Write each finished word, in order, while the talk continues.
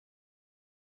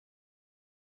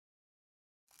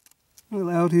Well,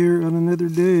 out here on another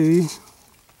day.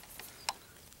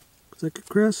 Looks like a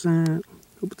crescent.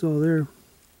 Hope it's all there.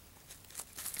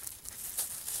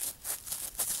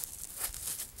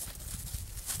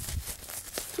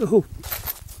 Oh,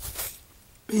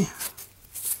 man.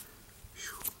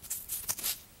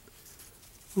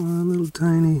 One little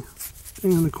tiny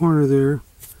thing in the corner there.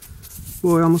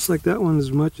 Boy, I almost like that one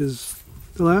as much as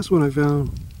the last one I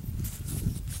found.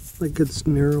 Like it's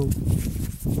narrow.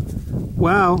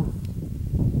 Wow.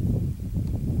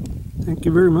 Thank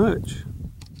you very much.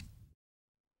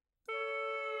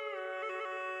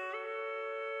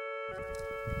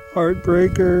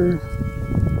 Heartbreaker.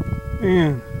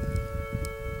 Man,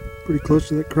 pretty close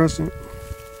to that crescent.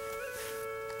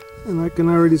 And I can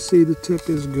already see the tip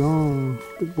is gone.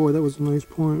 But boy, that was a nice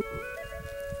point.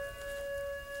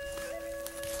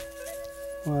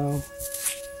 Wow.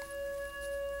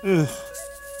 Ugh.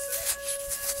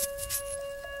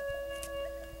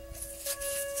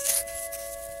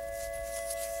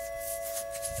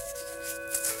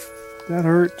 That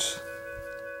hurts.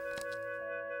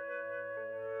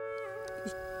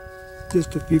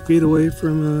 Just a few feet away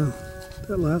from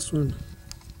that last one.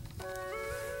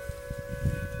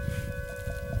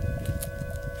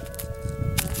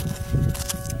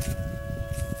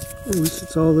 At least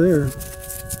it's all there.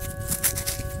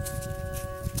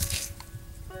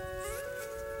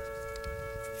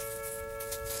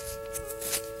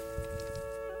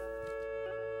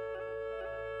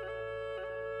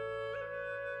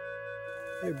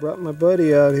 I brought my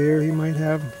buddy out here. He might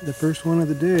have the first one of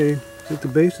the day. At the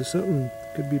base of something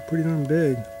could be pretty darn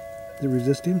big. Is it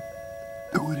resisting?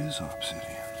 Oh, it is obsidian.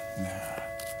 Yeah.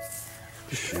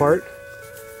 Just part?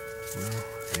 Well,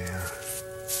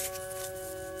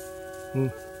 yeah.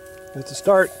 That's a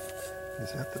start.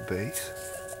 Is that the base?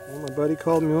 Well, my buddy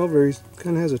called me over. He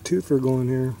kind of has a twofer going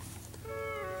here.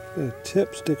 Got a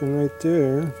tip sticking right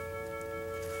there. And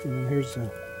then here's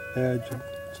the edge of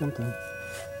something.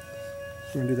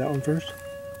 We're gonna do that one first?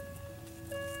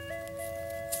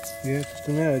 Yeah, it's just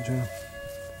an edge, huh?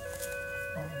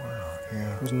 Oh, wow,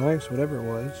 yeah. It was nice, whatever it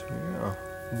was. Yeah.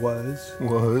 Was.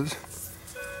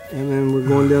 And then we're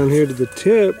going down here to the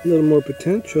tip, a little more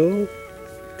potential.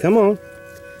 Come on.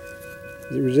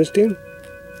 Is it resisting? Yeah,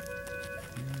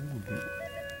 a little bit.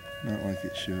 Not like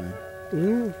it should.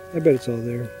 Yeah, I bet it's all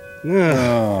there.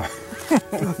 Nah. Oh.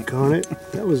 Doggone it.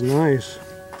 That was nice.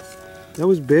 That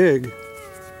was big.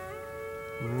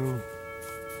 Wow.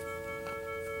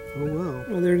 Oh well.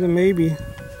 Well, there's a maybe.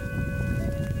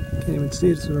 Can't even see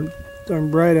it. It's so darn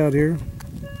bright out here.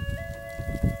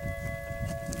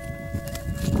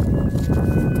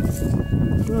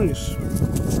 Nice.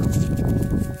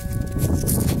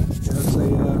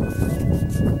 Yeah,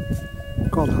 that's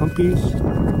called humpies.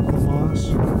 Moss.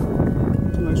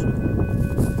 It's a nice one.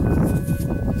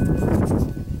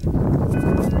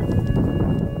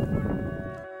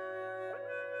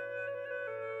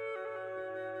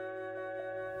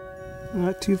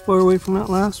 Not too far away from that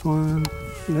last one.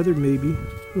 Another maybe.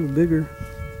 A little bigger.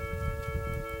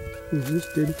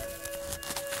 Resisted.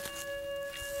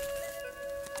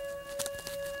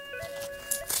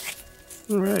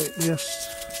 Alright, yes.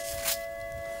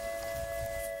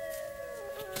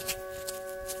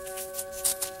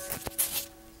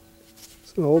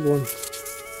 It's an old one.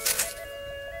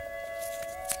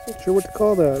 Not sure what to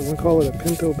call that. I wouldn't call it a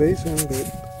pinto basin, but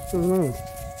I don't know.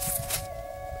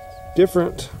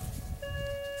 Different.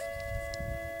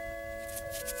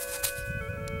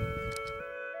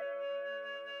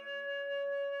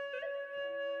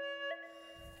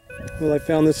 Well, I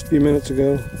found this a few minutes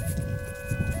ago.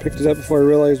 Picked it up before I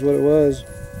realized what it was.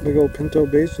 Big old pinto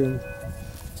basin.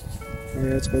 Oh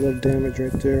yeah, it's got a little damage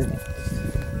right there.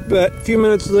 But a few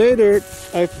minutes later,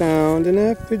 I found an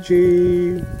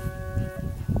effigy.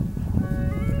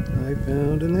 I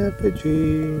found an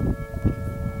effigy.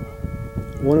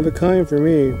 One of a kind for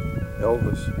me.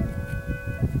 Elvis.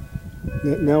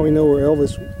 Now we know where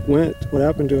Elvis went. What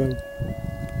happened to him.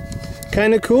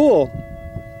 Kind of cool.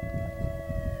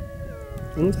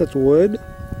 I don't know if that's wood.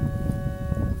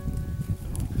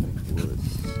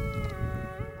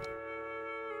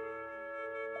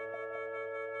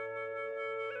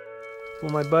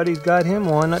 Well, my buddy's got him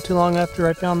one not too long after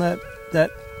I found that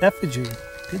effigy.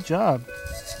 Good job.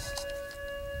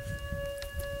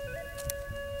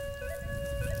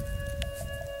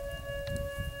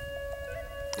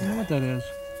 I don't know what that is.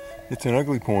 It's an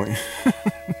ugly point.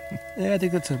 Yeah, I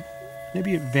think that's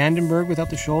maybe a Vandenberg without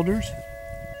the shoulders.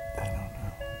 I don't know.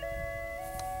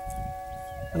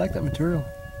 I like that material.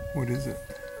 What is it?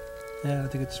 Yeah, I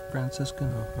think it's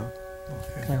Franciscan. Okay.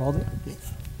 Can I hold it?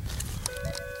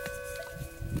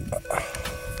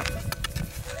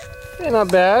 Hey,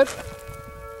 not bad.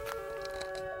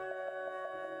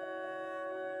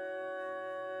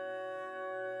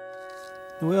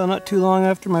 Well, not too long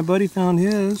after my buddy found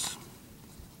his.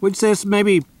 Would you say it's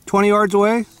maybe 20 yards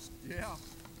away? Yeah.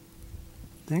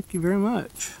 Thank you very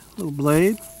much. Little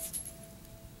blade.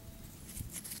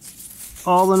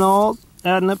 All in all,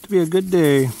 adding up to be a good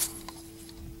day.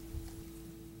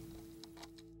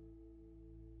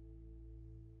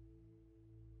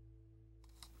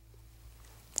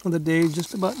 Well, the day's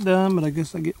just about done, but I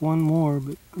guess I get one more,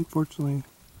 but unfortunately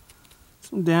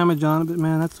some damage on it, but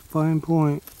man, that's a fine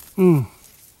point.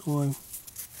 Boy.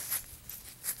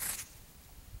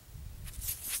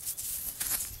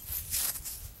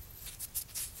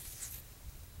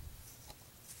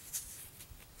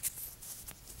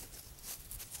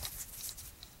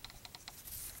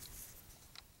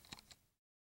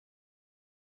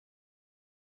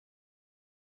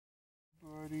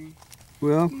 Buddy.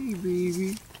 Well, Hey,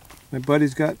 baby. my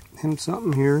buddy's got him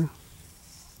something here.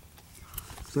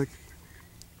 It's like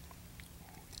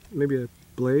maybe a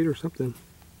blade or something.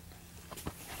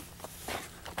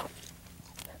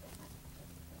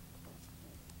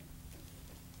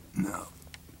 No.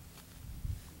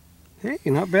 Hey,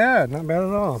 not bad at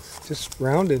all. Just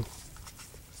rounded.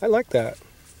 I like that.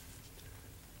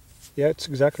 Yeah, it's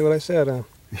exactly what I said.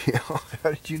 Yeah, how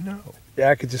did you know? Yeah,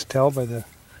 I could just tell by the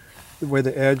way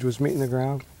the edge was meeting the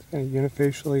ground. And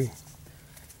unifacially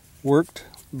worked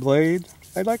blade.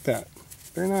 I like that.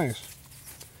 Very nice.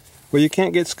 Well, you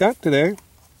can't get skunk today.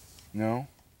 No.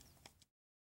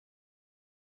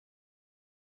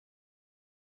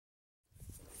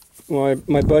 Well,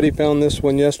 my buddy found this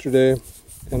one yesterday,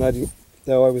 and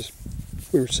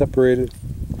we were separated.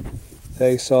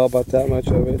 I saw about that much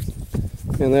of it,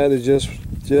 and that is just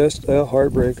a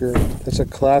heartbreaker. That's a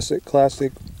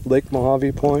classic Lake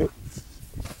Mojave point,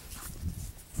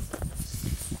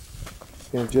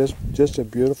 and just a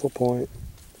beautiful point.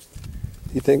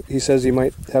 He says he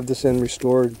might have this end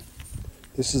restored.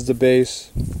 This is the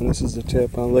base, and this is the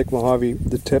tip. On Lake Mojave,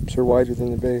 the tips are wider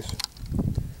than the base.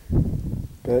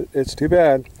 But it's too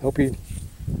bad. If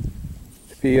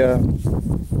he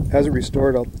has it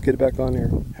restored, I'll get it back on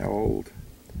here. How old?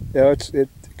 Yeah, it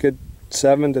could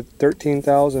 7 to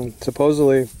 13,000.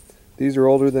 Supposedly, these are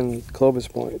older than Clovis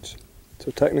points.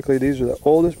 So technically, these are the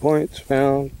oldest points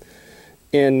found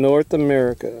in North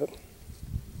America.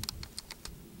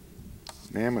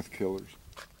 Mammoth killers.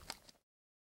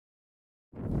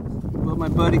 Well, my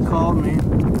buddy called me. He's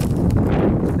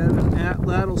got an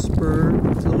atlatl spur.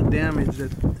 It's a little damaged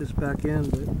at this back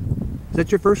end, but is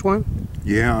that your first one?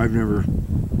 Yeah, I've never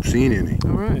seen any.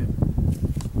 All right.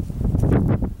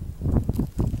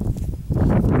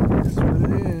 That's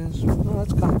what it is. Oh,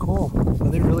 that's kind of cool.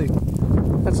 Well,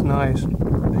 that's nice.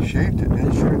 They shaved it, didn't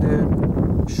They sure did.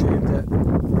 Shaved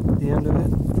the end of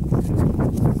it.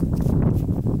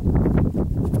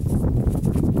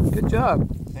 Good job.